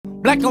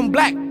Black on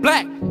black,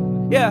 black.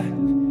 Yeah.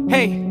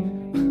 Hey.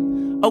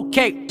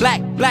 Okay,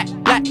 black, black,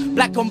 black,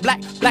 black on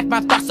black, black, my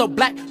thoughts so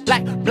black,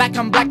 black, black,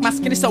 I'm black, my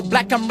skin is so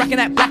black, I'm rocking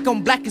that black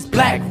on black is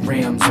black. Black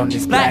rims on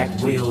this black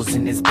wheels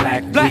in this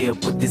black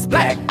whip with this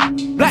black,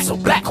 black, so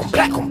black on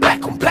black on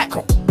black on black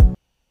on.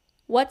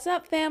 What's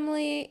up,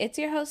 family? It's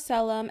your host,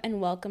 Selim,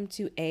 and welcome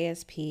to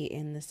ASP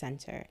in the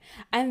Center.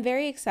 I'm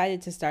very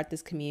excited to start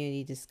this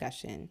community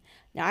discussion.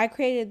 Now, I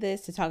created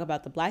this to talk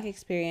about the Black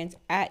experience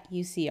at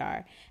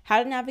UCR,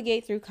 how to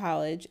navigate through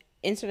college,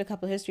 insert a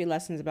couple history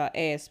lessons about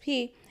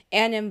ASP,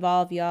 and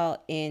involve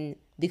y'all in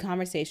the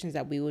conversations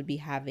that we would be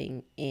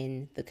having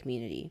in the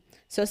community.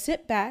 So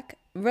sit back,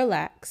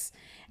 relax,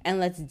 and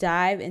let's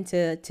dive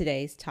into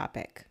today's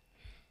topic.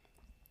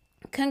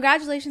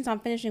 Congratulations on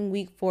finishing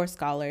week 4,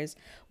 scholars.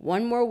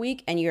 One more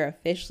week and you're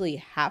officially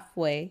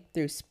halfway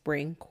through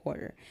spring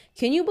quarter.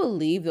 Can you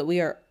believe that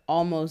we are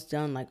almost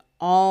done,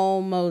 we're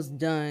almost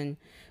done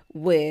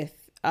with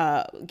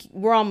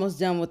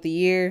the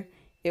year.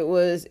 It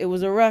was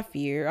a rough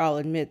year, I'll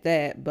admit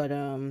that, but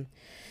I'm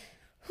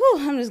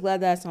just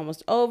glad that's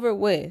almost over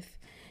with.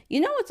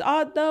 You know what's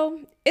odd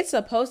though? It's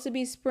supposed to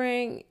be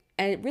spring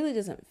and it really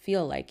doesn't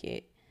feel like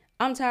it.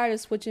 I'm tired of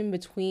switching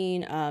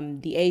between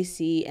the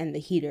AC and the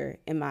heater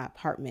in my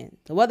apartment.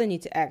 The weather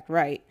needs to act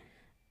right.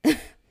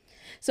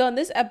 So in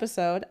this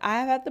episode, I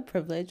have had the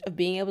privilege of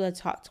being able to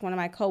talk to one of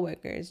my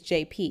coworkers,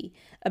 JP,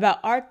 about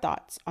our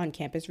thoughts on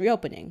campus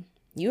reopening.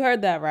 You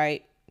heard that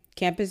right.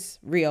 Campus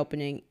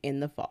reopening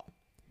in the fall.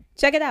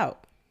 Check it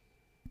out.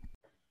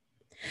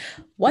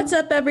 What's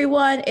up,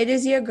 everyone? It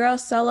is your girl,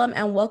 Selim,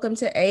 and welcome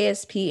to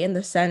ASP in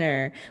the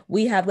Center.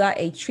 We have got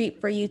a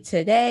treat for you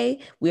today.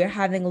 We are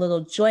having a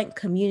little joint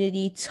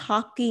community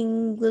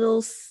talking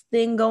little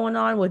thing going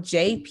on with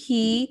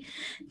JP.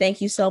 Thank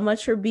you so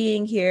much for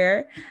being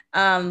here.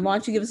 Why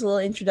don't you give us a little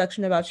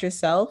introduction about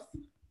yourself?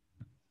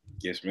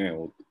 Yes, ma'am.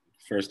 Well,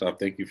 first off,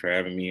 thank you for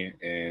having me.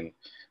 And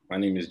my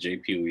name is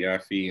JP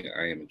Uyafi.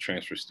 I am a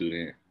transfer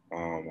student.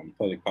 I'm a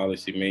public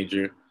policy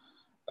major.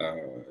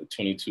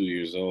 22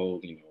 years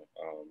old.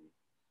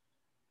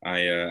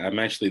 I'm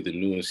actually the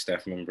newest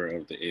staff member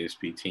of the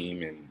ASP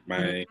team, and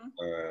my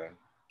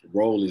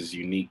role is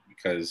unique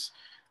because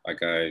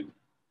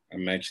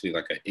I'm actually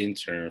like an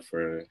intern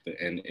for the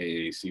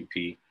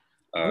NAACP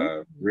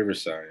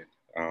Riverside,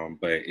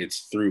 but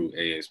it's through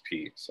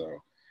ASP.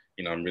 So,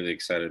 I'm really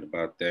excited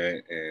about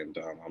that, and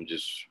I'm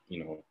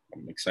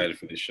excited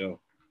for this show.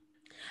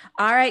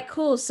 All right,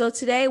 cool. So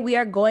today we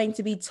are going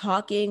to be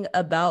talking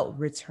about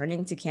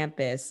returning to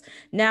campus.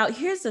 Now,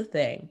 here's the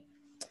thing.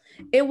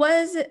 It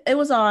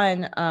was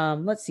on,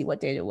 let's see what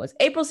date it was.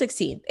 April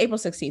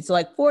 16th. So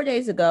like 4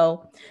 days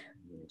ago,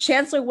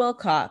 Chancellor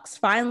Wilcox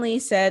finally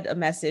said a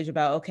message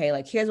about, okay,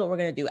 like, here's what we're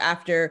going to do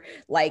after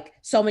like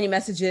so many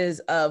messages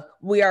of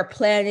we are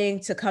planning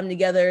to come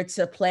together,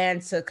 to plan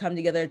to come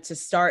together, to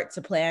start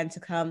to plan to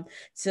come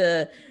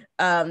to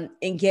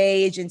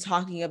engage in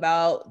talking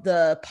about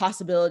the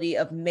possibility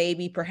of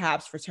maybe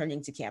perhaps returning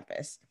to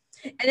campus.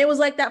 And it was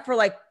like that for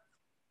like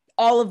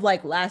all of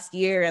like last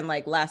year and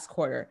like last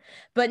quarter.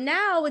 But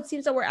now it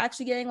seems that we're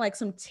actually getting like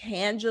some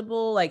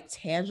tangible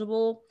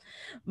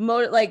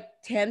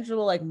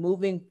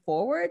moving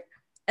forward.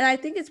 And I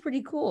think it's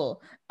pretty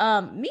cool.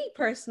 Me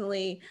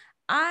personally,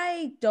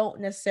 I don't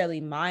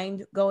necessarily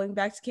mind going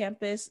back to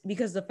campus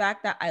because the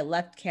fact that I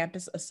left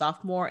campus a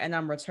sophomore and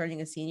I'm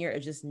returning a senior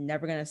is just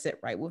never going to sit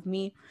right with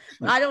me.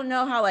 I don't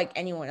know how like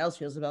anyone else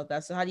feels about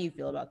that. So how do you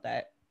feel about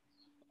that?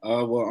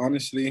 Well,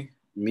 honestly,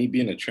 me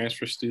being a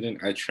transfer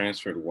student, I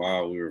transferred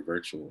while we were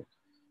virtual.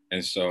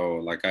 And so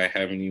like I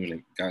haven't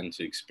even gotten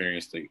to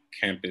experience the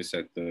campus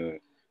at the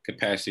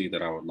capacity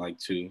that I would like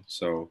to.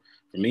 So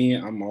for me,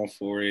 I'm all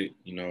for it,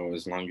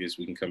 as long as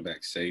we can come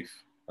back safe.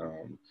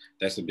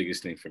 That's the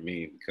biggest thing for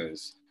me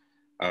because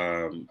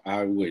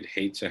I would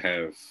hate to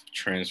have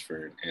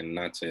transferred and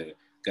not to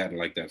gotten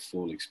like that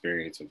full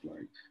experience of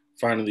like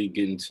finally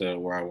getting to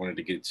where I wanted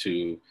to get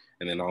to.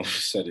 And then all of a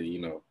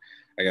sudden,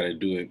 I got to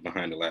do it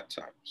behind the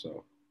laptop.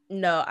 So.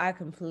 No, I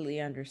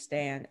completely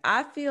understand.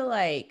 I feel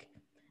like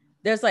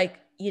there's like,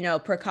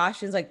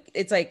 precautions. Like,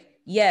 it's like,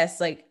 yes,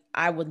 like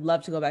I would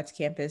love to go back to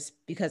campus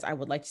because I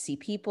would like to see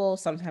people.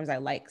 Sometimes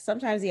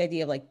the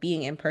idea of like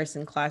being in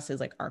person classes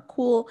like are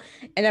cool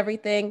and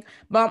everything.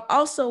 But I'm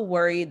also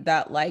worried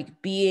that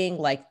like being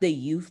like the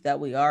youth that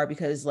we are,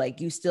 because like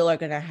you still are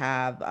going to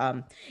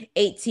have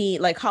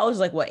 18, like college,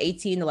 like what,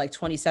 18 to like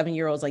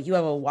 27-year-olds. Like you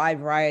have a wide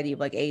variety of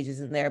like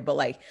ages in there. But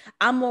like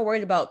I'm more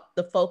worried about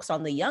the folks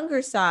on the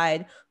younger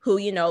side who,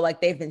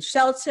 like they've been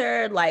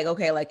sheltered, like,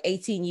 okay, like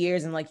 18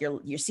 years and like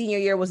your senior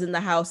year was in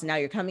the house and now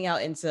you're coming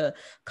out into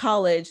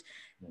college.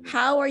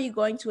 How are you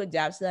going to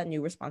adapt to that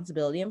new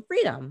responsibility and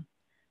freedom?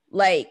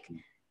 Like,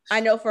 I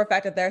know for a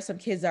fact that there are some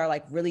kids that are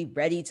like really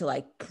ready to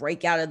like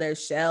break out of their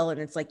shell. And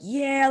it's like,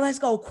 yeah, let's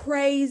go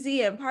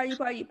crazy and party,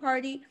 party,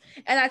 party.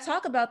 And I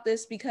talk about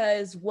this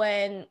because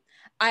when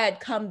I had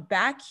come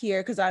back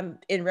here, because I'm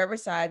in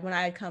Riverside, when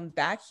I had come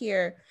back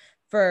here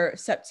for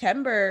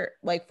September,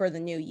 like for the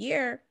new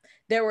year,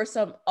 there were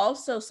some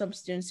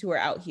students who were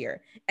out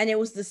here, and it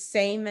was the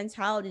same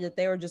mentality that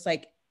they were just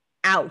like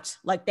out,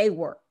 like they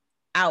were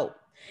out.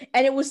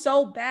 And it was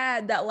so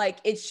bad that like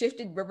it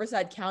shifted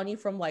Riverside County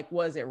from like,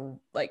 was it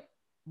like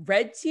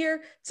red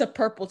tier to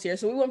purple tier?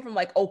 So we went from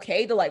like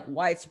okay to like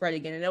widespread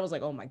again, and it was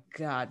like, oh my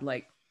god,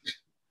 like,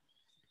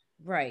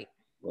 right.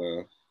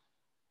 Well,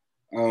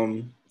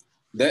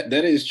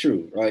 that is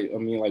true, right? I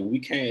mean, like we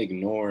can't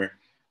ignore.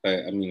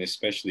 I mean,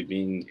 especially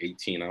being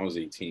 18. I was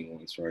 18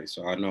 once, right?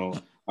 So I know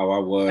how I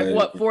was. Like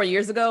what, 4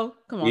 years ago?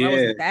 Come on, Yeah. that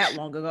wasn't that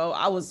long ago.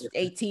 I was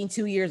 18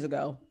 2 years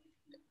ago.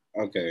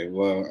 Okay,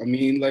 well, I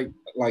mean, like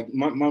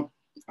my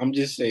I'm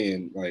just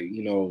saying, like,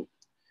 you know,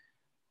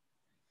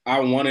 I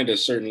wanted a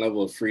certain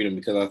level of freedom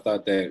because I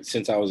thought that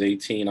since I was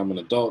 18, I'm an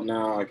adult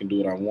now. I can do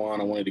what I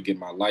want. I wanted to get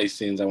my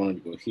license. I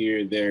wanted to go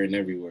here, there, and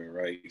everywhere,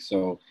 right?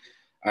 So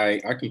I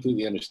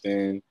completely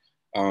understand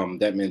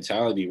that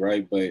mentality,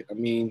 right? But I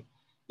mean,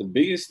 the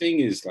biggest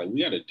thing is like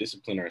we got to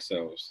discipline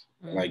ourselves,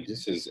 like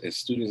just as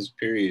students,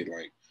 period.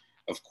 Like,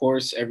 of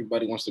course,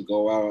 everybody wants to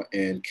go out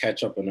and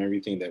catch up on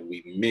everything that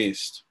we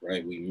missed,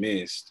 right? We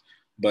missed,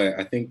 but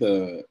I think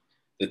the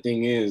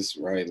thing is,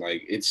 right?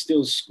 Like it's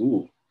still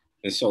school.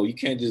 And so you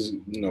can't just,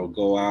 you know,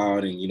 go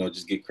out and, you know,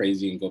 just get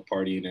crazy and go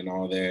partying and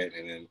all that.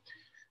 And then,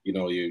 you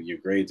know, your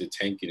grades are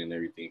tanking and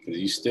everything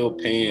because you're still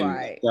paying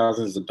Right.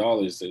 thousands of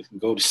dollars to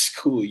go to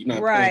school. You're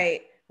not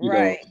paying,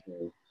 right.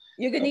 so,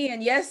 You're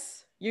Ghanaian,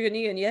 yes. You're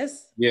Ghanaian,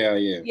 yes. yeah.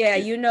 Yeah,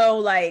 you know,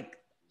 like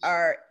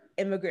our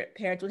immigrant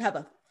parents would have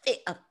a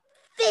fit.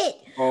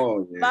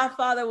 Oh, yeah. My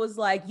father was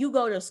like, you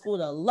go to school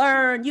to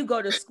learn, you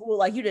go to school,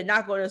 like you did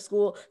not go to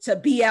school to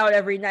be out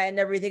every night and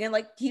everything. And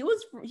like he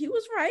was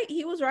right.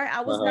 He was right. I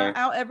was not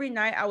out every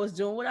night. I was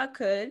doing what I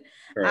could.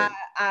 Right.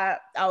 I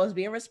was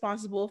being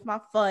responsible with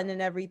my fun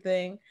and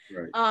everything.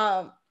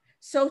 Right.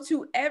 So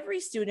to every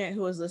student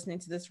who is listening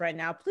to this right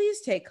now,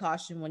 please take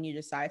caution when you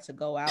decide to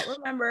go out.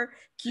 Remember,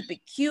 keep it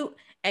cute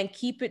and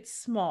keep it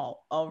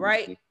small. All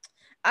right. Mhm.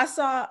 I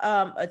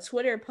saw a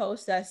Twitter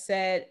post that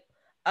said,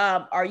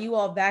 are you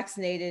all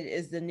vaccinated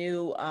is the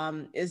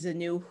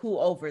new who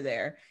over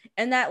there.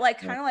 And that like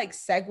kind of like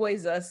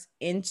segues us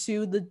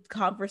into the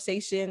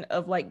conversation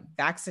of like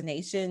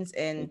vaccinations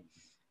and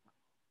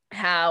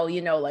how,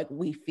 you know, like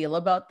we feel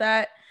about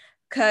that.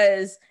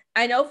 Cause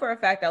I know for a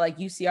fact that like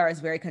UCR is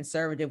very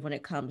conservative when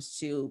it comes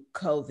to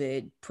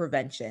COVID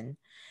prevention.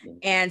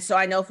 And so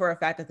I know for a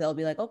fact that they'll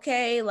be like,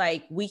 okay,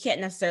 like we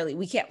can't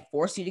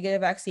force you to get a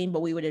vaccine,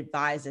 but we would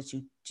advise that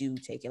you do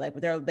take it. Like,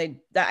 but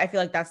I feel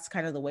like that's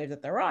kind of the wave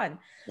that they're on.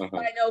 But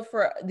I know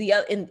for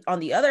on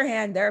the other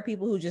hand, there are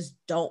people who just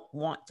don't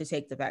want to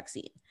take the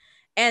vaccine.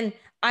 And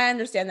I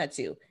understand that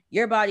too.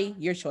 Your body,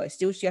 your choice,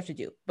 do what you have to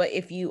do. But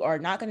if you are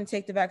not going to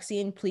take the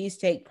vaccine, please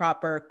take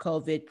proper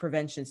COVID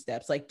prevention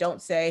steps. Like,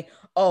 don't say,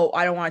 oh,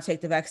 I don't want to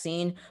take the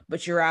vaccine,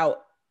 but you're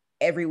out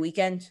every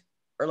weekend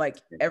or like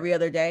every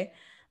other day.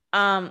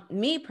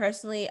 Me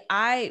personally,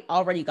 I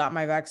already got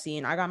my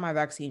vaccine. I got my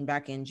vaccine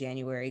back in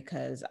January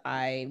because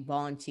I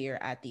volunteer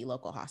at the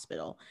local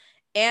hospital.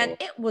 And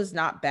it was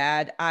not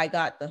bad. I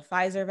got the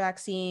Pfizer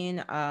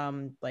vaccine,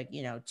 like,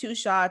 you know, 2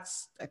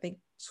 shots, I think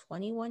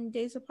 21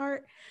 days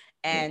apart.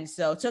 And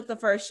so took the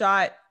first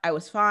shot, I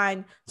was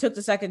fine. Took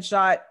the second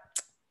shot,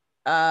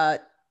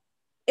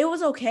 it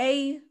was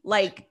okay.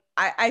 Like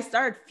I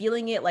started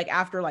feeling it like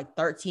after like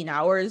 13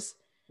 hours.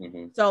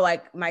 So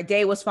like my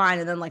day was fine,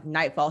 and then like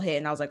nightfall hit,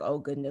 and I was like, oh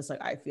goodness,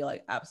 like I feel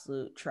like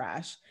absolute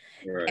trash.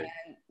 Right.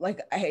 And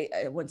like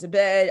I went to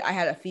bed. I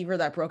had a fever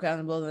that broke out in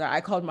the middle of the night. I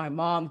called my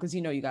mom because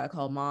you know you gotta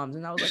call moms,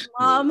 and I was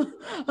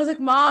like,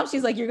 mom.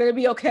 She's like, you're gonna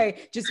be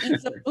okay. Just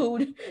eat some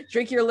food,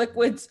 drink your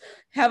liquids,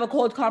 have a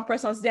cold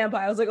compress on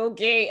standby. I was like,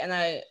 okay, and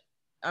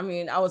I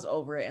mean, I was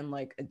over it in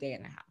like a day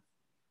and a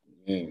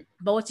half.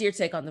 But what's your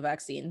take on the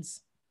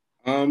vaccines?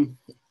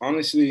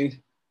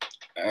 Honestly,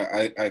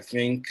 I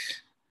think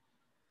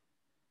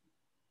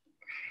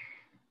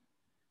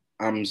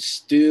I'm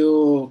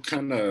still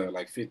kind of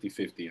like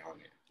 50-50 on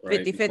it.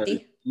 Right?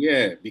 50-50?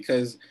 Yeah,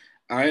 because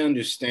I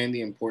understand the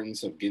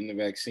importance of getting the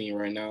vaccine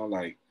right now.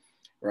 Like,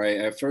 right,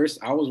 at first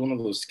I was one of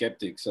those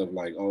skeptics of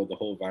like, oh, the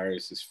whole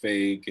virus is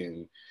fake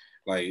and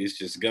like it's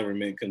just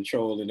government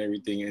controlled and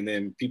everything. And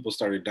then people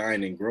started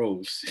dying in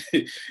groves,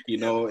 you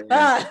know,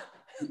 and,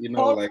 you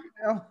know, like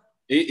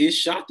it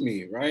shocked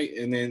me, right?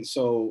 And then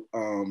so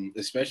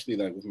especially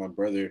like with my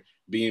brother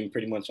being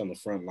pretty much on the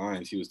front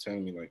lines, he was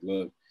telling me like,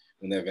 look,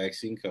 when that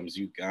vaccine comes,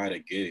 you gotta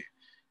get it.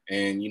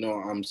 And, you know,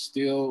 I'm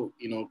still,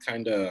 you know,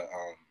 kind of,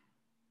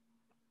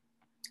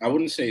 I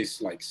wouldn't say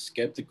it's like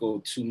skeptical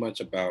too much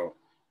about,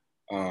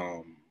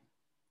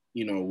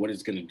 you know, what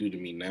it's going to do to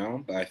me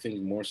now, but I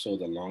think more so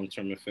the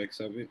long-term effects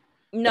of it.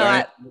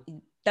 No,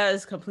 that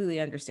is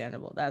completely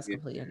understandable. That's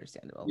completely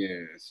understandable.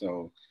 Yeah.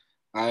 So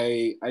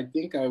I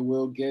think I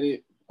will get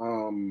it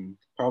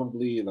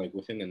probably like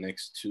within the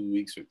next 2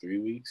 weeks or 3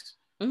 weeks.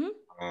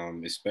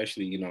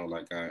 Especially, you know,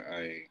 like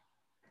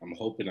I'm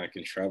hoping I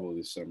can travel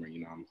this summer.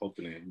 You know, I'm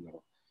hoping that, you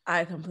know.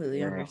 I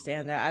completely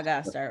understand that. I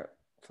gotta start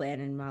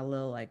planning my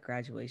little like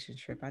graduation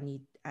trip. I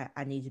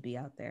need to be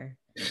out there.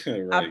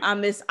 Right. I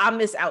miss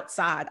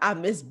outside. I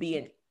miss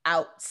being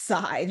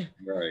outside.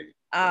 Right.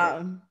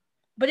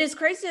 But it's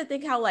crazy to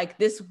think how like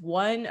this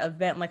one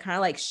event like kind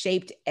of like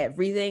shaped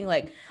everything.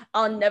 Like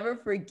I'll never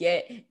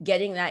forget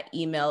getting that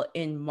email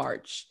in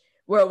March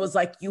where it was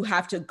like, you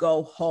have to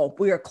go home.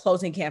 We are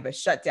closing campus,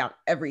 shut down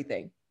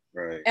everything.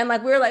 Right. And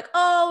like we were like,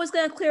 oh, it's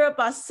gonna clear up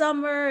by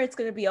summer. It's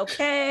gonna be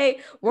okay.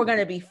 We're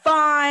gonna be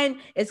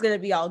fine. It's gonna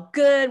be all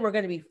good. We're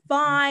gonna be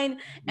fine.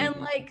 And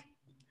like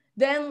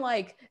then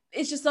like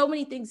it's just so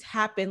many things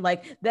happen.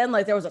 Like then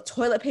like there was a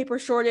toilet paper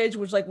shortage,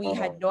 which like we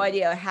had no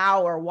idea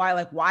how or why.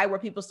 Like why were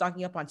people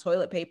stocking up on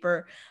toilet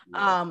paper?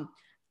 Yeah.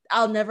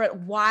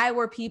 Why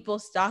were people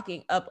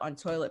stocking up on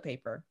toilet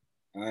paper?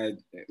 I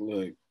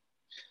look.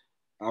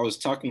 I was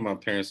talking to my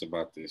parents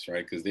about this,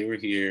 right? Because they were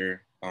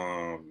here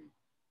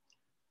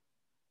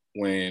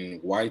when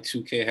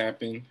Y2K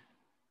happened,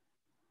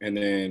 and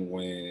then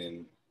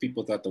when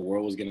people thought the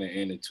world was gonna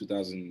end in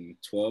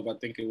 2012, I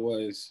think it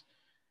was,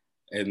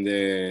 and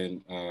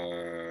then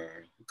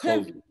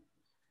COVID.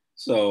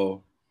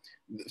 So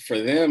for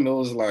them, it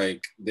was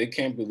like they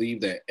can't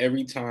believe that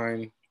every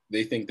time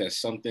they think that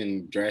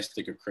something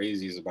drastic or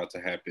crazy is about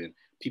to happen,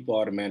 people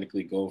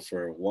automatically go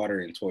for water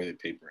and toilet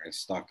paper and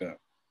stock up.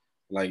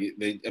 Like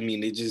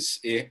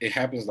it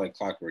happens like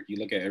clockwork. You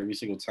look at every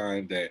single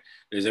time that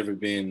there's ever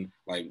been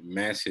like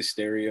mass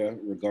hysteria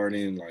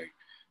regarding like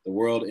the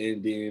world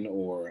ending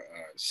or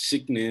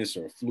sickness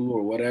or flu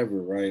or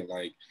whatever, right?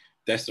 Like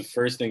that's the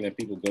first thing that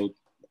people go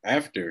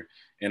after.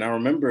 And I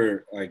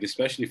remember like,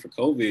 especially for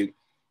COVID,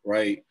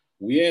 right?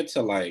 We had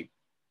to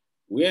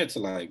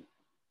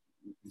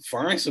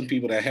find some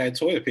people that had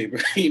toilet paper.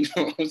 You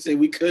know what I'm saying?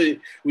 We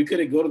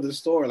couldn't go to the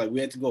store. Like we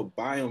had to go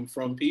buy them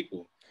from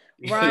people.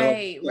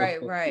 Right. And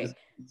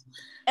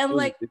it was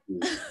like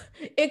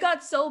it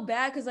got so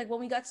bad because like when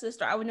we got to the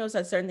store, I would notice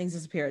that certain things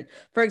disappeared.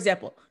 For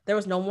example, there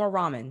was no more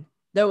ramen.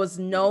 There was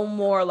no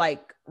more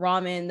like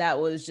ramen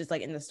that was just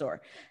like in the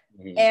store.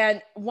 Mhm.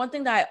 And one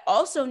thing that I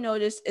also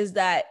noticed is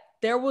that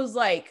there was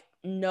like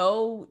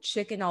no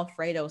chicken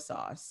Alfredo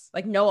sauce,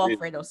 like no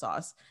Alfredo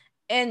sauce.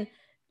 And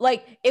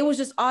like it was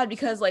just odd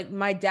because like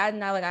my dad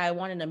and I like I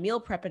wanted a meal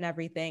prep and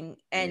everything,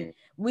 and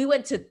we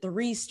went to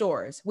 3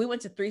 stores.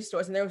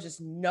 And there was just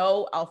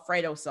no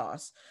Alfredo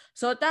sauce.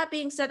 So with that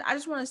being said, I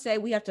just want to say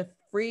we have to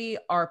free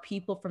our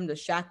people from the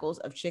shackles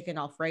of chicken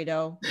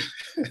Alfredo.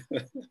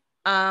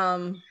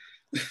 Don't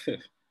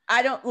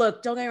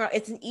get me wrong,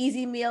 it's an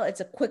easy meal, it's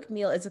a quick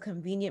meal, it's a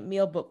convenient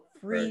meal, but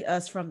free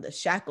us from the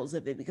shackles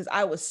of it, because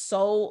I was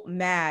so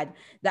mad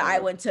that I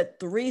went to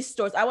 3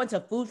 stores. I went to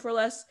Food for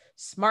Less,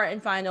 Smart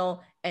and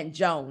Final, and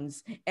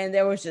Jones, and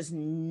there was just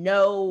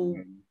none,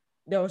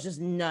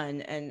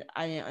 and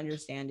I didn't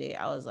understand it.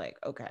 I was like,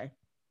 okay.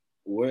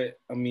 What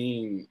I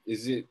mean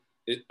is it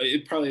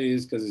probably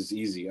is because it's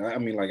easy. I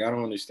mean, like I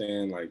don't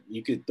understand. Like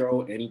you could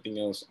throw anything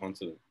else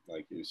onto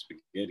like your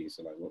spaghetti.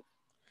 So like,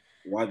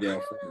 why the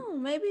Alfredo?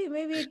 Maybe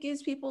it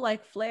gives people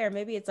like flair.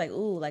 Maybe it's like,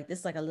 ooh, like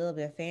this, like a little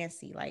bit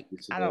fancy. Like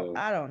I don't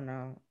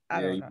know.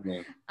 I don't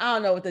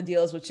know what the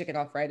deal is with chicken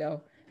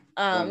Alfredo.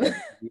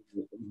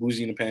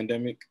 Bougie in the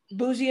pandemic.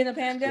 Bougie in the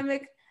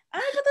pandemic.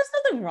 But there's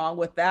nothing wrong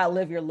with that.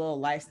 Live your little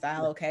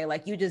lifestyle, okay?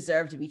 Like you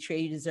deserve to be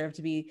treated. You deserve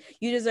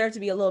to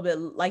be a little bit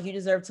like you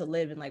deserve to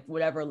live in like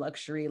whatever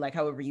luxury, like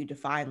however you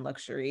define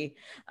luxury.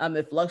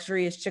 If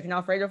luxury is chicken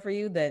Alfredo for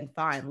you, then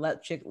fine.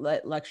 Let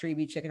luxury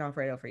be chicken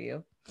Alfredo for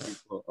you.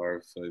 People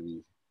are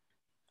funny.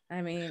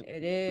 I mean,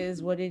 it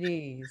is what it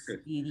is.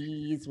 It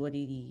is what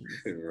it is.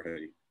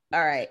 Right.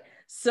 All right.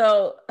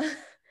 So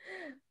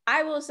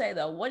I will say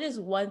though, what is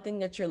one thing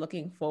that you're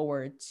looking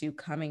forward to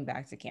coming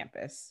back to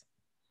campus?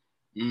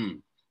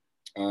 I'm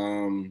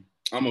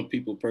a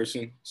people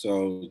person,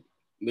 so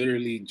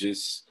literally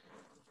just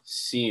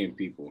seeing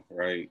people,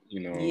 right?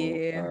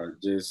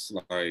 Just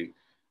like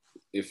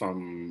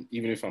even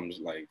if I'm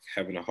like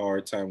having a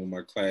hard time with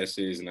my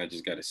classes and I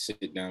just got to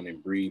sit down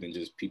and breathe and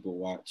just people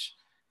watch,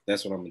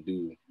 that's what I'm gonna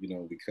do,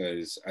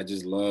 because I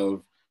just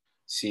love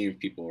seeing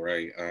people,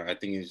 right? I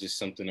think it's just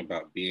something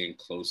about being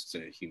close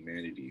to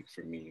humanity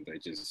for me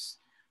that just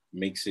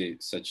makes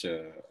it such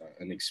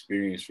an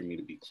experience for me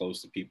to be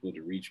close to people,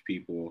 to reach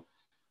people,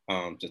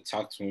 to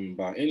talk to them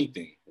about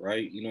anything,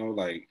 right?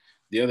 Like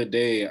the other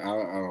day,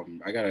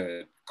 I got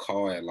a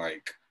call at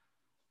like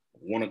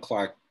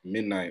 1:00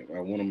 midnight.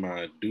 One of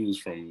my dudes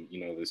from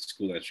the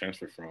school I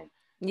transferred from,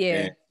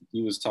 and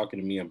he was talking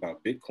to me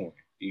about Bitcoin.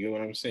 You know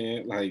what I'm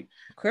saying? Like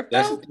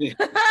crypto.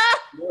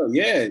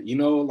 Yeah,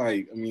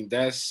 like I mean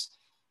that's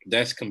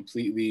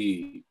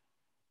completely.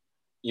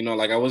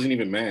 Like I wasn't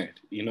even mad,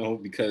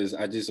 because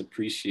I just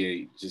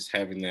appreciate just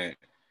having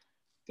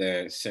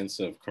that sense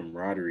of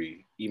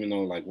camaraderie, even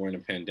though like we're in a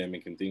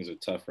pandemic and things are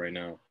tough right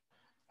now.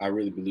 I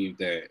really believe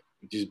that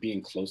just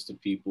being close to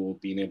people,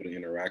 being able to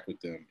interact with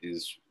them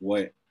is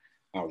what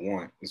I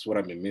want. It's what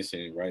I've been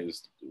missing, right?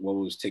 It's what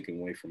was taken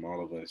away from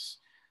all of us.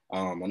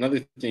 Another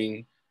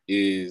thing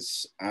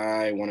is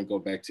I want to go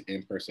back to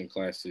in-person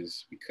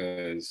classes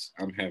because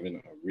I'm having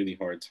a really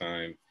hard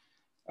time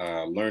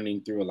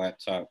learning through a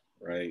laptop,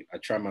 right? I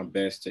try my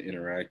best to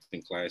interact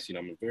in class. You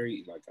know,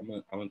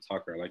 I'm a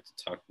talker. I like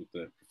to talk with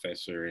the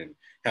professor and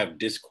have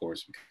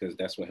discourse because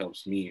that's what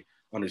helps me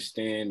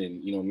understand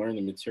and, you know, learn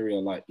the material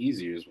a lot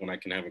easier is when I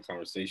can have a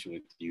conversation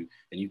with you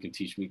and you can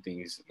teach me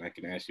things and I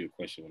can ask you a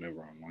question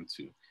whenever I want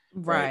to.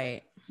 Right.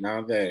 Right.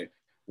 Now that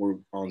we're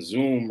on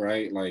Zoom,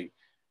 right? Like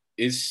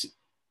it's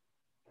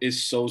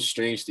it's so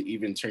strange to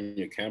even turn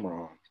your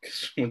camera on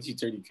because once you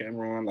turn your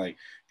camera on, like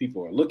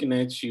people are looking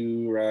at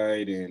you,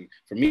 right? And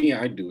for me,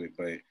 I do it,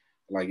 but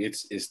like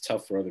it's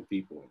tough for other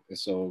people. And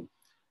so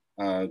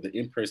the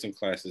in-person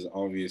classes,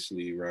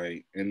 obviously,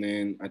 right? And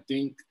then I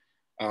think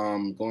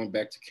going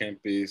back to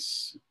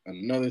campus,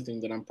 another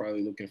thing that I'm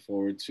probably looking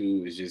forward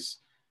to is just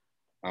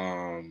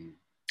um,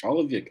 all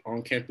of the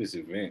on-campus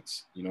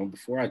events. You know,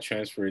 before I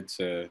transferred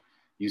to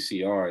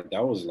UCR,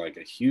 that was like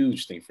a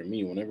huge thing for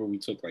me. Whenever we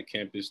took like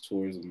campus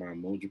tours of my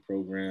Moja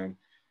program,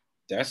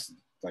 that's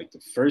like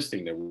the first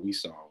thing that we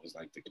saw was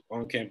like the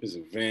on-campus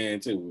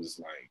events. It was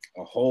like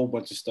a whole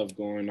bunch of stuff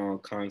going on,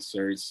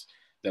 concerts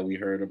that we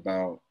heard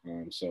about.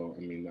 So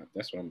I mean,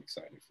 that's what I'm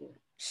excited for.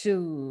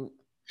 Shoot.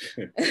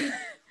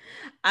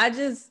 I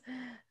just,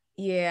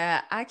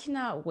 yeah, I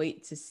cannot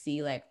wait to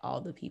see like all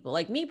the people.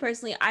 Like me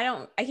personally, I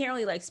can't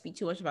really like speak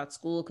too much about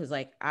school because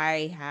like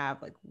I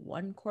have like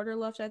 1/4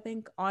 left, I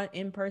think, on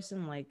in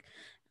person. Like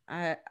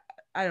I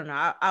I don't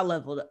know. I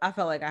leveled. I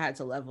felt like I had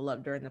to level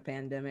up during the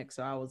pandemic,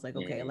 so I was like,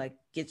 okay, like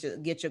get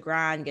your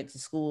grind, get to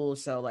school.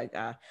 So like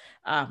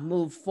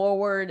move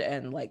forward,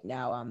 and like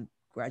now I'm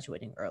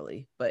graduating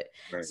early, but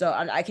Right. so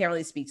I can't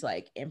really speak to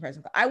like in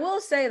person. I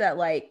will say that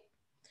like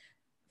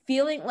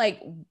feeling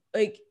like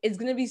it's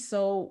gonna be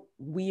so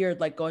weird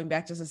like going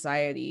back to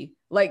society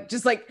like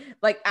just like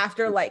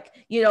after like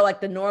you know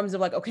like the norms of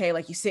like okay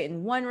like you sit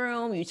in one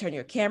room, you turn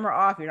your camera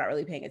off, you're not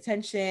really paying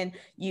attention,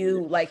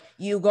 you like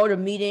you go to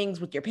meetings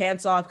with your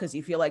pants off because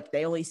you feel like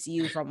they only see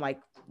you from like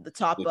the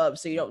top up,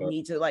 so you don't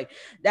need to like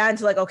down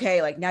to like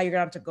okay like now you're gonna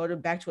have to go to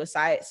back to a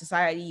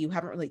society you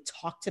haven't really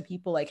talked to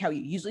people like how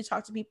you usually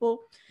talk to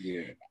people.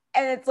 Yeah.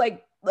 And it's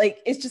like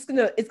it's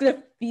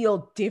gonna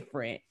feel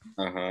different.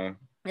 Uh-huh.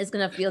 It's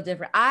gonna feel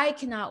different. I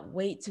cannot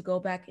wait to go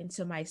back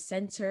into my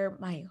center,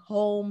 my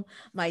home,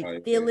 my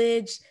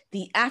village,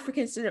 the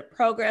African student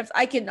programs.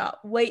 I cannot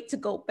wait to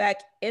go back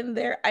in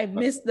there. I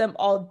miss them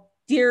all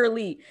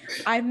dearly.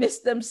 I miss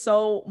them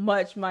so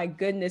much. My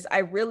goodness, I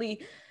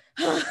really,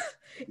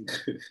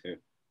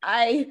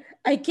 I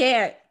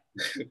can't.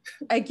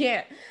 I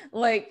can't.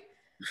 Like,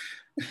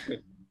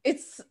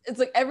 it's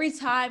like every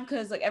time,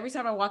 because like every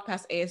time I walk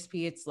past ASP,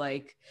 it's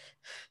like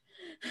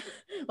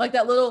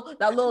that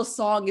little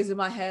song is in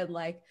my head,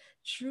 like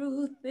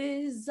truth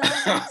is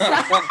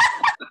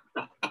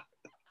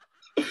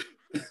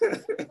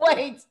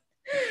wait,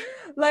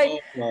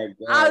 like oh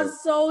I'm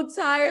so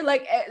tired,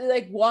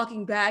 like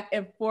walking back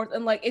and forth,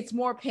 and like it's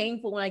more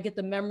painful when I get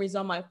the memories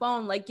on my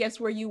phone, like guess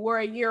where you were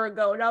a year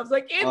ago, and I was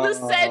like in the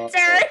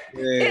center,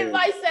 in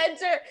my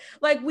center.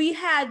 Like we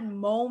had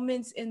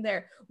moments in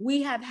there,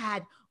 we have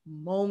had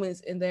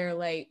moments in there,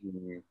 like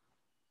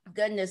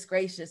goodness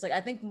gracious. Like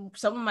I think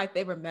some of my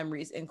favorite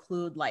memories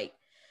include like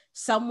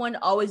someone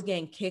always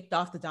getting kicked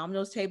off the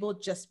dominoes table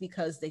just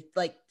because they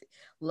like,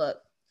 look,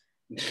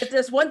 if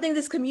there's one thing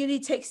this community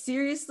takes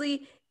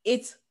seriously,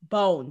 it's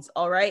bones.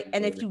 All right.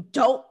 And if you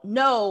don't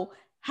know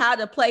how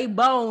to play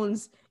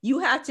bones, you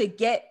have to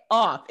get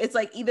off. It's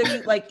like either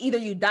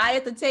you die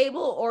at the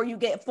table or you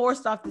get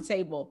forced off the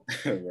table,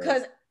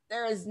 because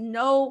there is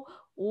no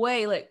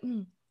way like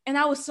and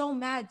I was so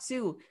mad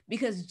too,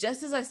 because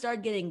just as I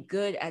started getting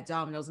good at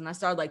dominoes and I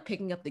started like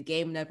picking up the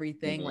game and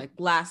everything, like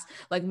March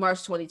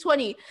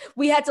 2020,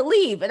 we had to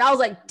leave. And I was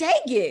like, dang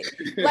it.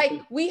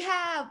 Like we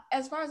have,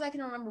 as far as I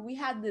can remember, we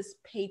had this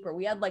paper,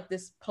 we had like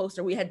this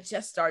poster, we had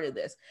just started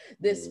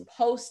this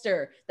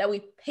poster that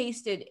we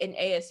pasted in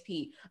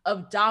ASP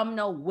of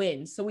domino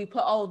wins. So we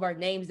put all of our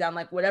names down,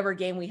 like whatever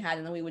game we had,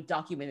 and then we would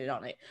document it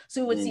on it.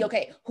 So we would see,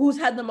 okay, who's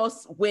had the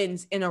most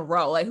wins in a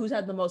row? Like who's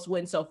had the most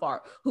wins so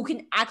far? Who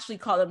can actually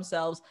call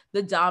themselves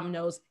the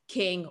dominoes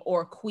king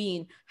or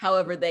queen,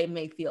 however they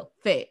may feel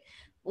fit.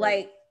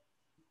 Like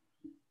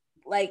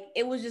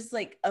it was just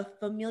like a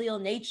familial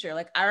nature.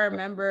 Like I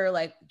remember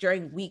like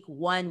during week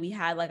 1 we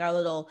had like our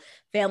little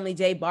family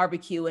day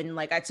barbecue, and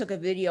like I took a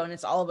video and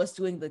it's all of us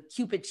doing the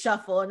Cupid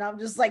shuffle, and I'm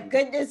just like,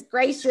 goodness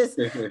gracious,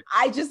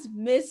 I just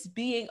miss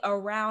being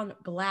around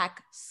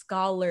Black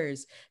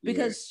scholars,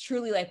 because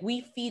truly like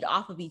we feed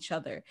off of each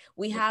other.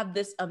 We have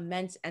this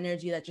immense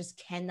energy that just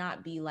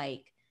cannot be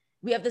like,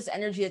 we have this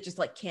energy that just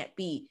like can't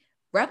be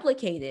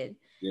replicated.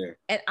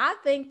 And I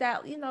think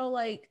that, you know,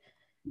 like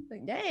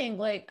dang,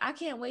 like I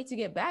can't wait to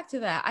get back to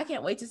that. I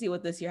can't wait to see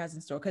what this year has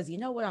in store, because you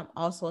know what I'm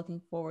also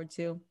looking forward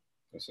to?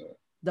 What's up?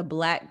 The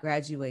Black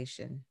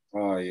graduation.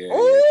 Oh yeah.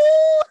 Ooh!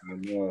 I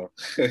know.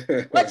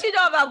 What you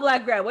know about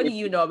Black grad? What do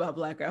you know about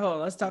Black grad? Hold on,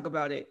 let's talk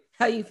about it.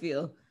 How you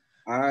feel?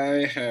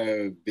 I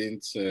have been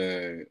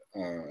to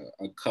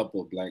a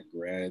couple Black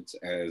grads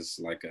as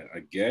like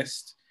a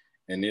guest,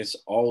 and it's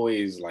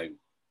always like,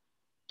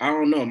 I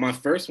don't know. My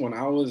first one, I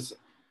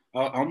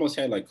almost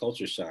had like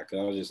culture shock. I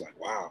was just like,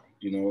 wow,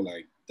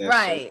 like that's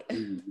right.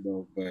 so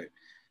cool, but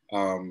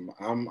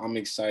I'm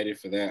excited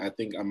for that. I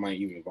think I might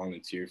even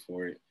volunteer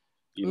for it,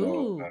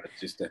 Ooh.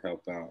 just to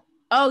help out.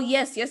 Oh,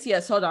 yes, yes,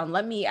 yes. Hold on.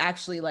 Let me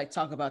actually like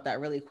talk about that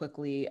really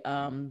quickly.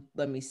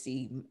 Let me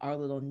see. Our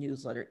little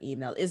newsletter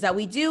email is that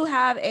we do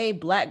have a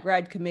Black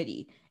Grad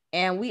committee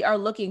and we are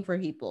looking for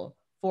people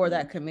for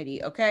that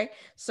committee. Okay.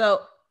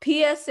 So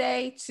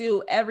PSA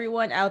to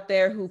everyone out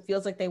there who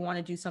feels like they want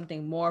to do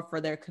something more for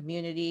their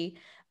community.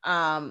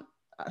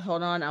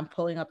 Hold on, I'm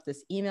pulling up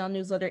this email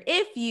newsletter.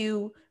 If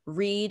you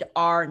read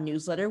our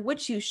newsletter,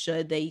 which you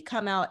should, they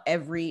come out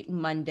every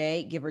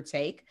Monday, give or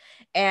take.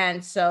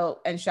 And shout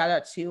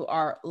out to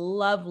our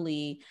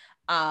lovely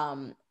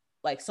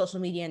like social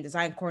media and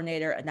design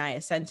coordinator,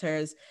 Anaya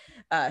Centers.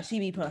 She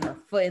be putting her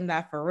foot in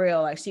that for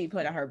real. Like she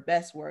put in her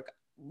best work.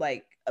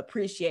 Like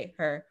appreciate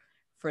her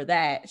for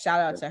that.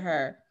 Shout out to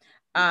her.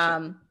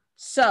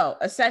 So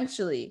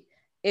essentially,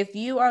 if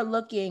you are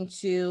looking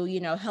to,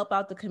 help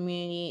out the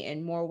community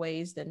in more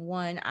ways than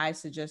one, I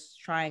suggest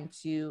trying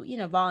to,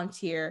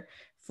 volunteer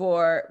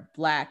for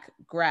Black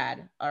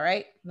Grad. All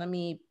right. Let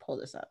me pull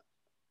this up.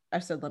 I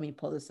said, let me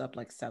pull this up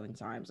like 7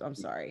 times. I'm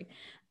sorry.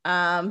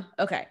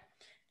 Okay.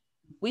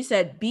 We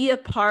said, be a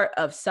part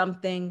of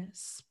something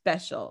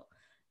special.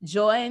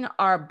 Join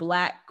our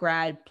Black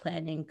Grad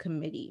Planning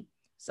Committee.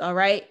 So, all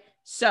right.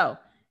 So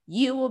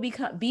you will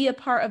be a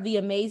part of the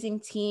amazing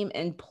team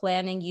in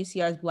planning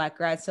UCR's Black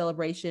Grad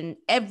celebration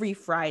every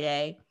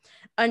Friday.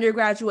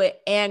 Undergraduate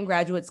and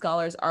graduate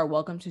scholars are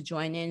welcome to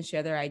join in,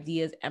 share their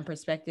ideas and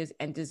perspectives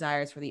and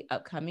desires for the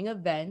upcoming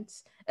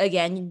events.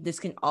 Again, this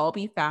can all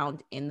be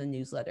found in the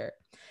newsletter,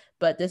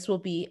 but this will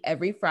be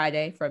every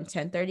Friday from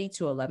 10:30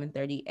 to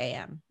 11:30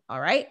 a.m.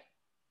 All right?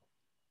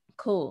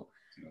 Cool.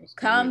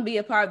 Come be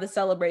a part of the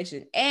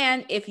celebration.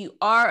 And if you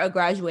are a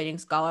graduating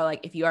scholar,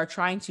 like if you are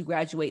trying to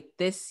graduate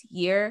this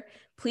year,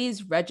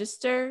 please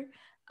register.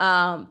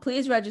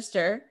 Please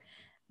register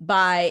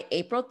by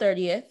April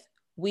 30th.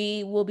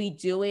 We will be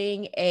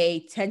doing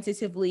a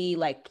tentatively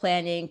like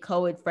planning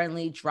COVID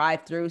friendly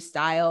drive-through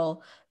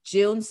style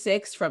June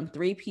 6th from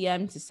 3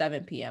 p.m. to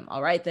 7 p.m.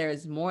 All right, there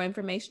is more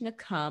information to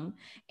come.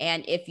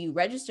 And if you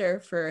register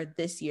for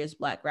this year's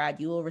Black Grad,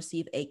 you will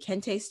receive a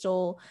Kente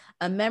Stole,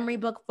 a memory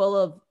book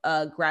full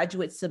of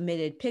graduate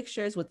submitted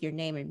pictures with your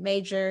name and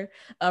major,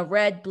 a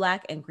red,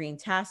 black, and green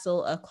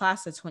tassel, a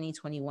class of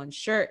 2021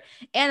 shirt,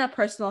 and a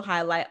personal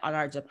highlight on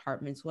our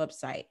department's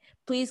website.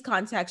 Please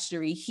contact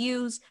Cherie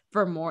Hughes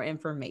for more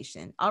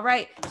information. All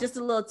right, just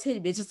a little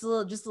tidbit, just a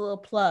little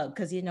plug,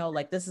 because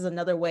like this is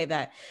another way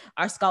that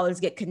our scholars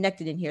get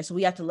connected in here. So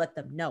we have to let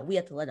them know.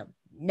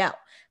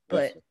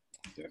 But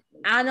definitely.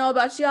 I don't know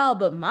about y'all,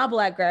 but my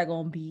Black Grad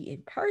gonna be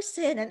in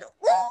person and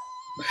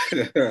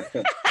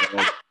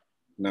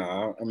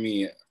no, I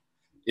mean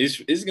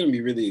it's gonna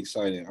be really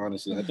exciting,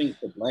 honestly. I think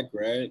the Black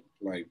Grad,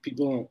 like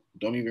people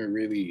don't even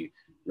really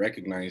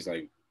recognize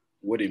like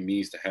what it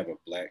means to have a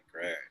Black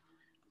Grad.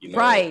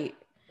 Right.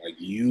 Like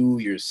you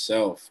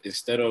yourself,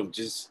 instead of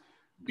just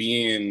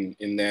being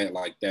in that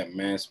like that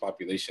mass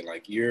population,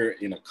 like you're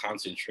in a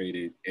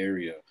concentrated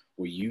area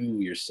where you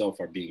yourself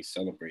are being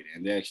celebrated,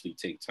 and they actually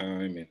take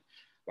time and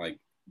like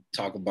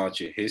talk about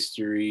your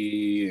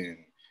history and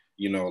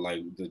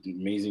like the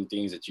amazing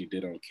things that you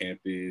did on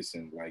campus,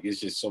 and like it's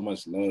just so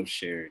much love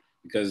shared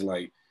because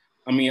like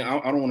I mean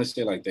I don't want to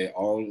say like they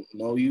all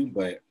know you,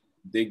 but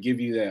they give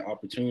you that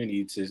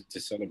opportunity to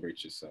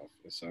celebrate yourself.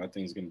 And so I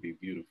think it's going to be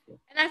beautiful.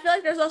 And I feel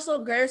like there's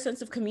also a greater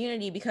sense of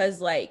community because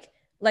like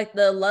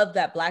the love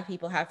that Black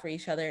people have for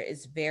each other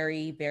is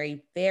very,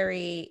 very,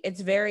 very,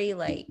 it's very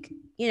like,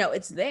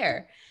 it's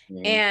there.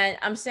 Mm-hmm. And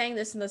I'm saying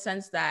this in the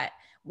sense that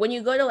when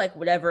you go to like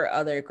whatever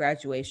other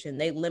graduation,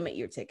 they limit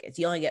your tickets.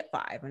 You only get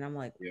 5. And I'm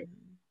like,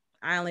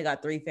 I only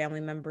got 3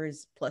 family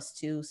members plus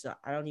 2. So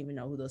I don't even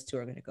know who those 2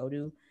 are going to go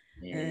to.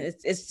 And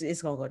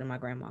it's gonna go to my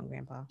grandma and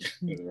grandpa.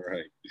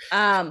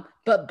 Right.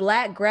 But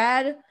Black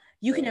Grad,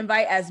 you can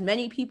invite as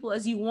many people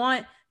as you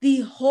want.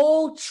 The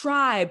whole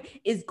tribe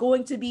is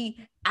going to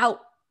be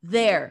out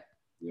there.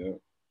 Yeah.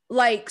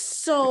 Like,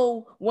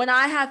 so when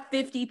I have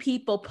 50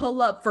 people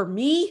pull up for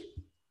me,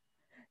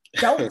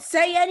 don't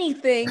say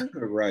anything.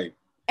 Right.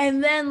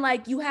 And then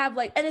like you have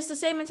like, and it's the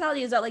same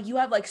mentality is that like you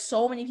have like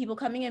so many people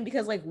coming in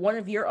because like one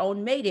of your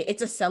own made it.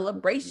 It's a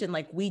celebration.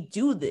 Like we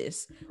do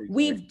this. Exactly.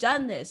 We've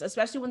done this,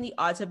 especially when the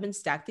odds have been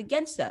stacked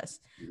against us.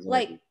 Exactly.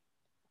 Like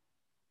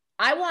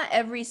I want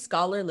every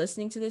scholar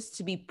listening to this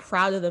to be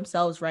proud of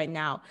themselves right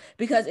now,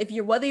 because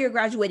whether you're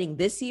graduating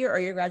this year or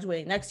you're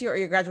graduating next year or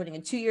you're graduating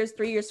in 2 years,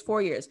 3 years,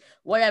 4 years,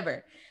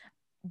 whatever,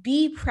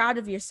 be proud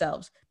of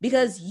yourselves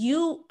because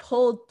you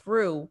pulled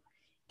through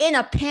in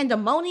a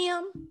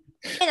pandemonium.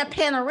 In a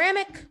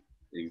panoramic,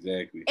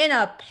 exactly. In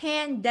a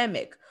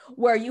pandemic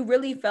where you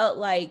really felt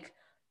like,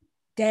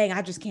 dang,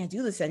 I just can't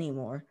do this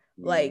anymore.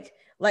 Mm.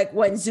 Like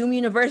when Zoom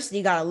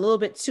University got a little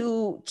bit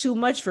too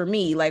much for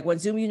me. Like when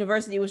Zoom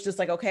University was just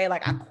like, okay,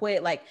 like I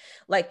quit. Like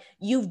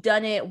you've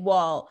done it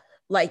while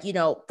like,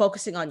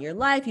 focusing on your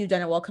life. You've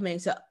done it while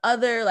committing to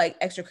other like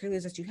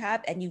extracurriculars that you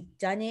have, and you've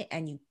done it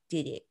and you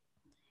did it.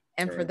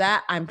 And for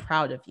that, I'm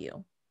proud of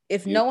you.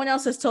 If Yeah. no one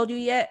else has told you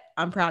yet,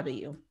 I'm proud of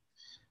you.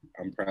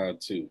 I'm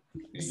proud too.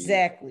 And,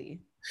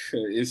 Exactly.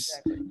 it's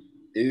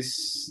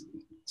it's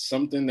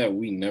something that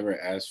we never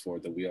asked for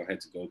that we all had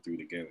to go through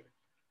together.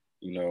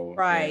 And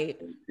Right.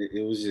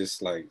 it was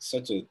just like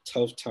such a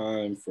tough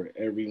time for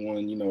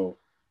everyone.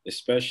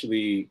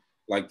 Especially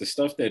like the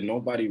stuff that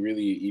nobody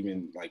really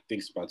even like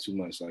thinks about too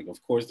much. Like,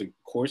 of course, the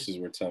courses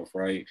were tough,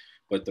 right?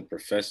 But the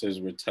professors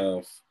were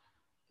tough.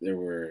 They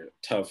were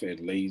tough and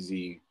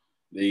lazy.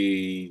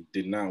 They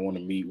did not want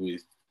to meet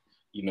with,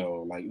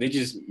 like they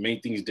just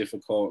made things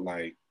difficult.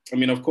 Like, I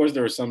mean, of course,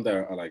 there were some that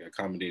are like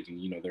accommodating,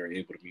 they're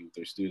able to meet with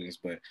their students,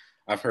 but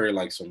I've heard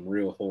like some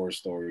real horror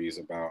stories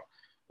about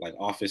like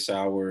office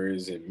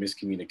hours and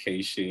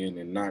miscommunication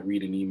and not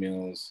reading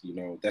emails.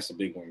 That's a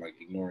big one, like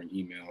ignoring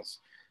emails.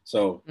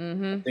 So I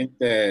Mm-hmm. think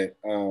that,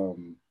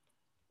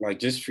 like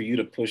just for you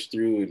to push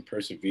through and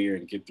persevere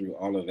and get through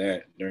all of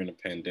that during the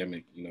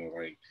pandemic,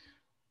 like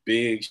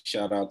big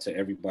shout out to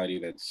everybody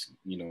that's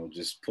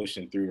just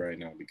pushing through right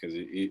now, because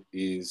it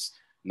is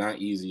not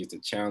easy. It's a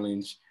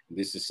challenge.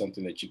 This is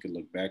something that you could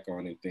look back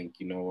on and think,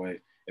 you know what,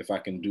 if I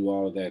can do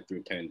all of that through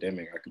a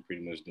pandemic, I can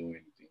pretty much do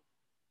anything.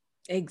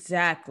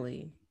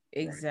 Exactly.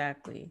 Right.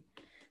 Exactly.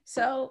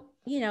 So,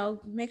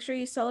 make sure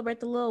you celebrate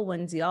the little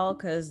ones, y'all,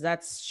 because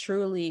that's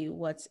truly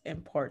what's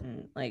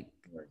important. Like,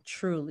 Right.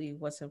 truly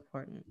what's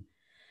important.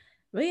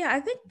 But yeah, I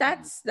think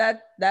that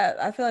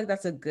I feel like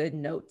that's a good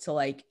note to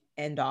like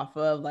end off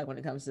of, like when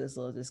it comes to this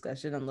little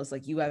discussion, unless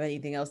like you have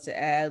anything else to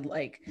add.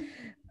 Like,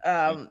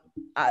 um,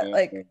 I Yeah.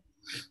 like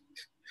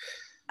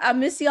I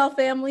miss y'all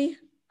family.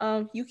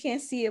 You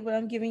can't see it, but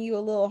I'm giving you a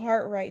little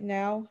heart right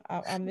now.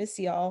 I miss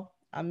y'all.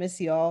 I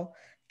miss y'all.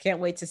 Can't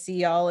wait to see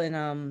y'all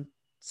in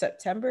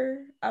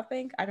September, I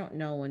think. I don't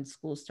know when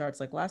school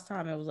starts. Like last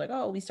time it was like,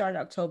 oh, we started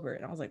October.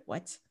 And I was like,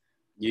 what?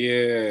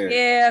 Yeah.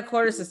 Yeah,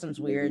 quarter system's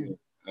weird.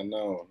 I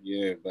know.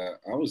 Yeah, but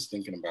I was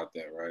thinking about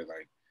that, right?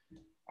 Like,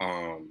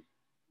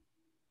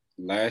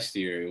 last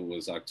year it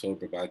was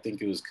October, but I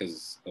think it was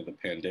because of the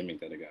pandemic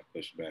that it got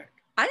pushed back.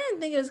 I didn't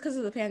think it was because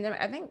of the pandemic.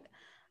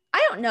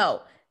 I don't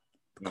know.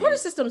 Quarter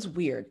system's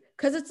weird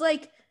because it's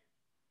like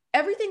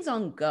everything's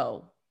on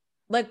go.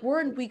 Like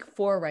we're in week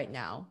 4 right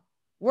now.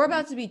 We're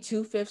about to be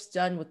 2/5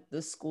 done with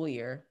the school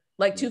year.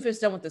 Like 2/5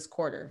 done with this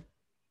quarter.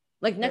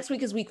 Like next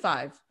week is week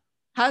 5.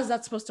 How is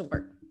that supposed to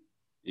work?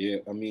 Yeah,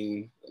 I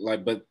mean,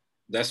 like, but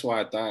that's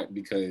why I thought,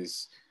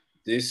 because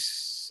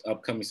this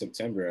upcoming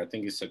September, I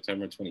think it's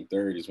September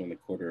 23rd, is when the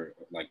quarter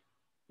like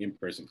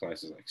in-person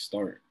classes like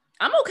start.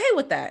 I'm okay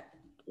with that.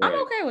 Right.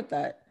 I'm okay with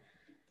that.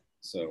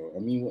 So I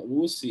mean,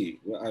 we'll see.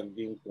 I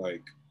think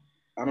like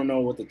I don't know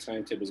what the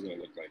timetable is gonna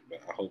look like, but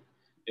I hope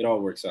it all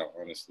works out.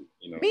 Honestly,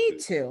 Me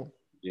too.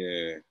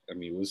 Yeah, I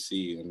mean, we'll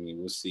see.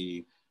 We'll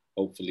see.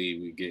 Hopefully,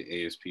 we get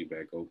ASP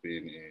back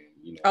open,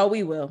 and Oh,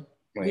 we will.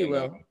 We playing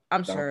will.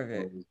 I'm sure of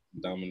it.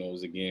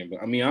 dominoes again.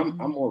 But I mean, I'm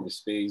more of a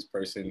spades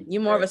person. You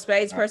more of a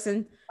spades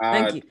person?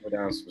 Thank you. Go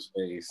down some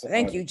spades.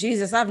 Thank you,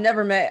 Jesus. I've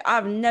never met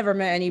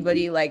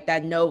anybody like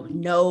that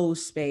know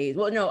spades.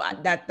 Well, no,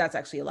 that's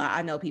actually a lot.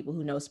 I know people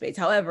who know spades.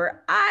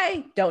 However,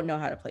 I don't know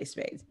how to play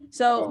spades.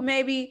 So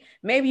maybe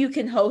you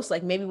can host,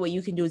 like, maybe what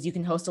you can do is you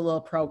can host a little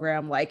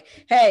program like,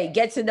 hey,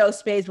 get to know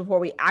spades before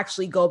we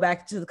actually go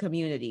back to the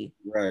community.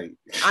 Right.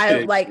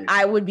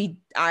 I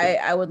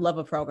would love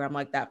a program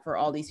like that for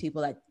all these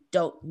people that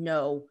don't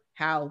know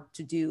how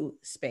to do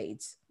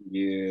spades.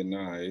 Yeah,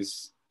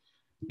 nice.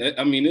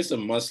 I mean, it's a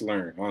must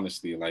learn,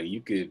 honestly. Like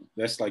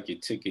that's like your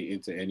ticket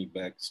into any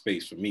back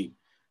space for me.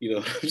 You know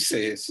what I'm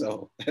saying?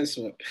 So that's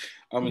what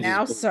I'm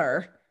now,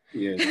 sir.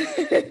 Yeah,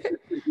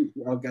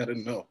 y'all gotta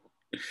know.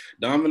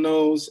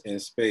 Dominoes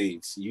and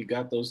spades. You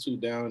got those two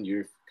down,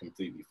 you're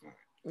completely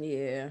fine.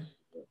 Yeah.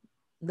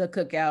 The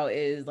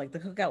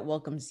cookout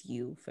welcomes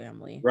you,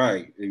 family.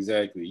 Right,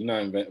 exactly. You're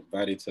not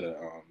invited to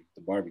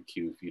the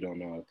barbecue if you don't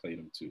know how to play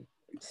them too.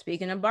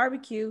 Speaking of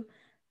barbecue,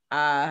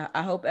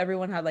 I hope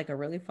everyone had like a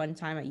really fun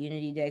time at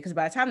Unity Day, because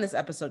by the time this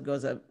episode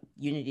goes up,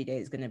 Unity Day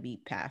is going to be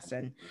past,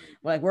 and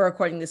like we're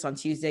recording this on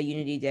Tuesday.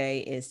 Unity Day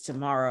is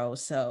tomorrow,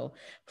 so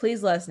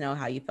please let us know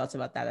how you felt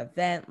about that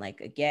event.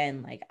 Like,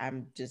 again, like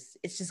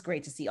it's just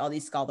great to see all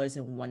these scholars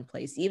in one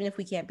place. Even if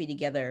we can't be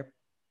together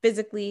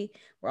physically,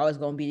 we're always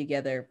going to be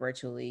together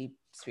virtually,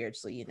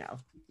 spiritually,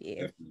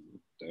 Yeah,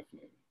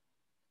 Definitely.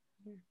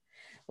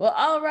 Well,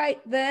 all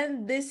right,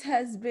 then. This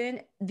has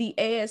been the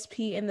ASP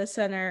in the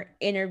Center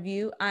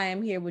interview. I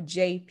am here with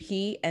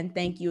JP, and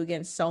thank you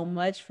again so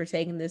much for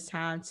taking this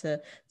time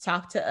to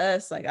talk to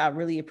us. Like, I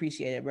really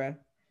appreciate it, bro.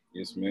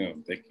 Yes,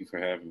 ma'am. Thank you for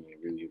having me.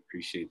 I really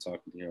appreciate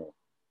talking to y'all.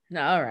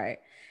 All right.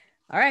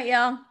 All right,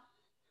 y'all.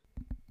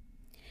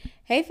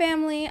 Hey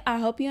family, I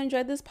hope you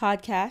enjoyed this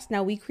podcast.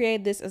 Now, we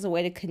created this as a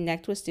way to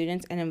connect with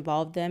students and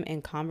involve them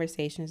in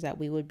conversations that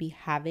we would be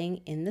having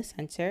in the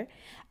center.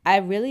 I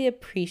really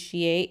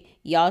appreciate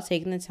y'all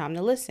taking the time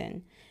to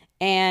listen.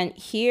 And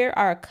here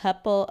are a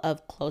couple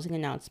of closing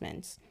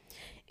announcements.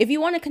 If you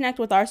want to connect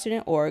with our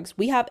student orgs,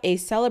 we have a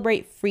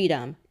Celebrate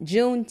Freedom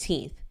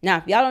Juneteenth. Now,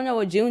 if y'all don't know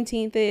what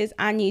Juneteenth is,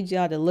 I need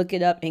y'all to look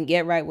it up and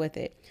get right with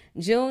it.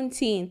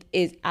 Juneteenth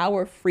is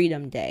our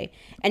Freedom Day.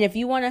 And if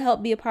you want to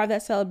help be a part of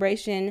that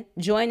celebration,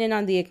 join in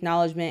on the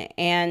acknowledgement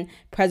and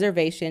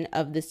preservation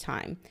of this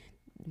time.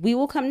 We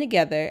will come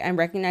together and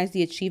recognize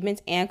the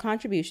achievements and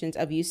contributions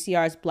of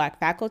UCR's Black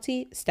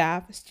faculty,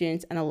 staff,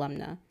 students, and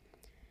alumni.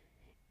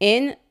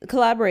 In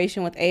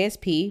collaboration with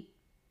ASP,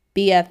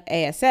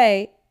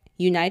 BFASA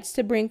unites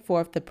to bring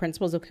forth the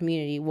principles of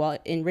community while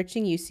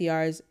enriching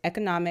UCR's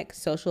economic,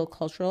 social,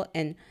 cultural,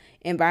 and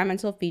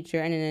environmental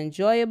feature in an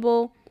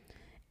enjoyable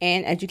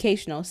and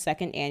educational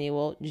second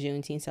annual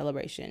Juneteenth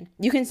celebration.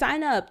 You can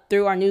sign up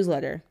through our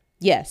newsletter.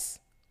 Yes,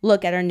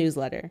 look at our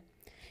newsletter.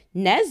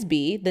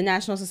 NSBE, the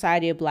National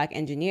Society of Black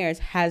Engineers,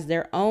 has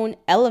their own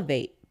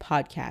Elevate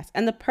podcast.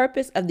 And the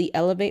purpose of the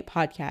Elevate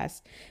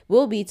podcast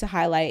will be to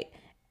highlight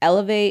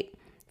Elevate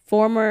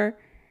former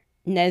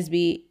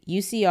NSBE,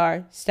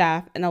 UCR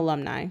staff, and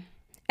alumni,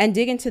 and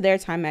dig into their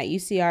time at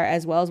UCR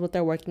as well as what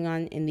they're working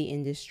on in the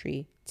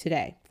industry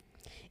today.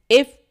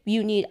 If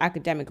you need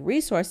academic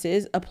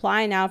resources,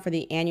 apply now for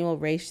the annual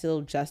Racial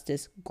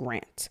Justice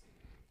Grant.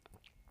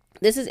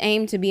 This is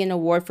aimed to be an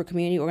award for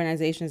community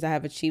organizations that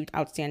have achieved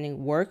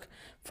outstanding work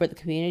for the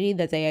community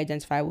that they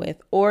identify with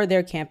or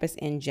their campus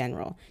in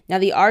general. Now,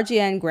 the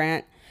RGN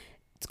grant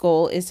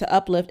goal is to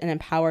uplift and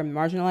empower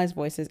marginalized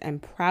voices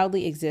and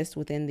proudly exist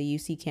within the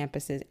UC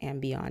campuses and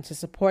beyond to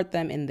support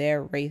them in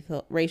their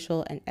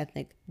racial and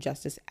ethnic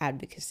justice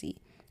advocacy.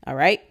 All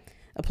right.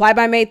 Apply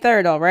by May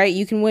 3rd. All right.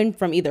 You can win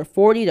from either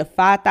 $40,000 to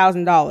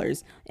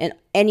 $5,000 and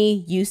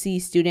any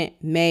UC student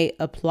may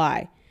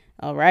apply.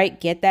 All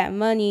right. Get that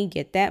money.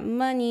 Get that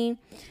money.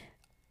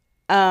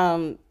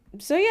 So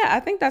yeah, I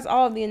think that's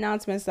all of the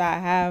announcements that I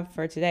have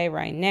for today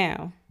right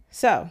now.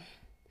 So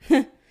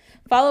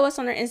follow us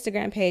on our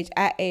Instagram page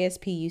at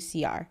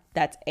ASPUCR.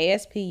 That's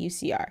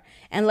ASPUCR.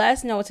 And let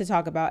us know what to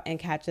talk about and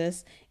catch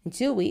us in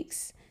 2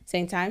 weeks.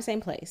 Same time,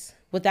 same place.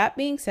 With that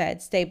being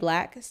said, stay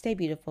Black, stay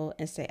beautiful,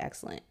 and stay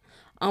excellent.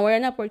 Onward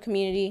and upward,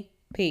 community.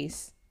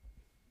 Peace.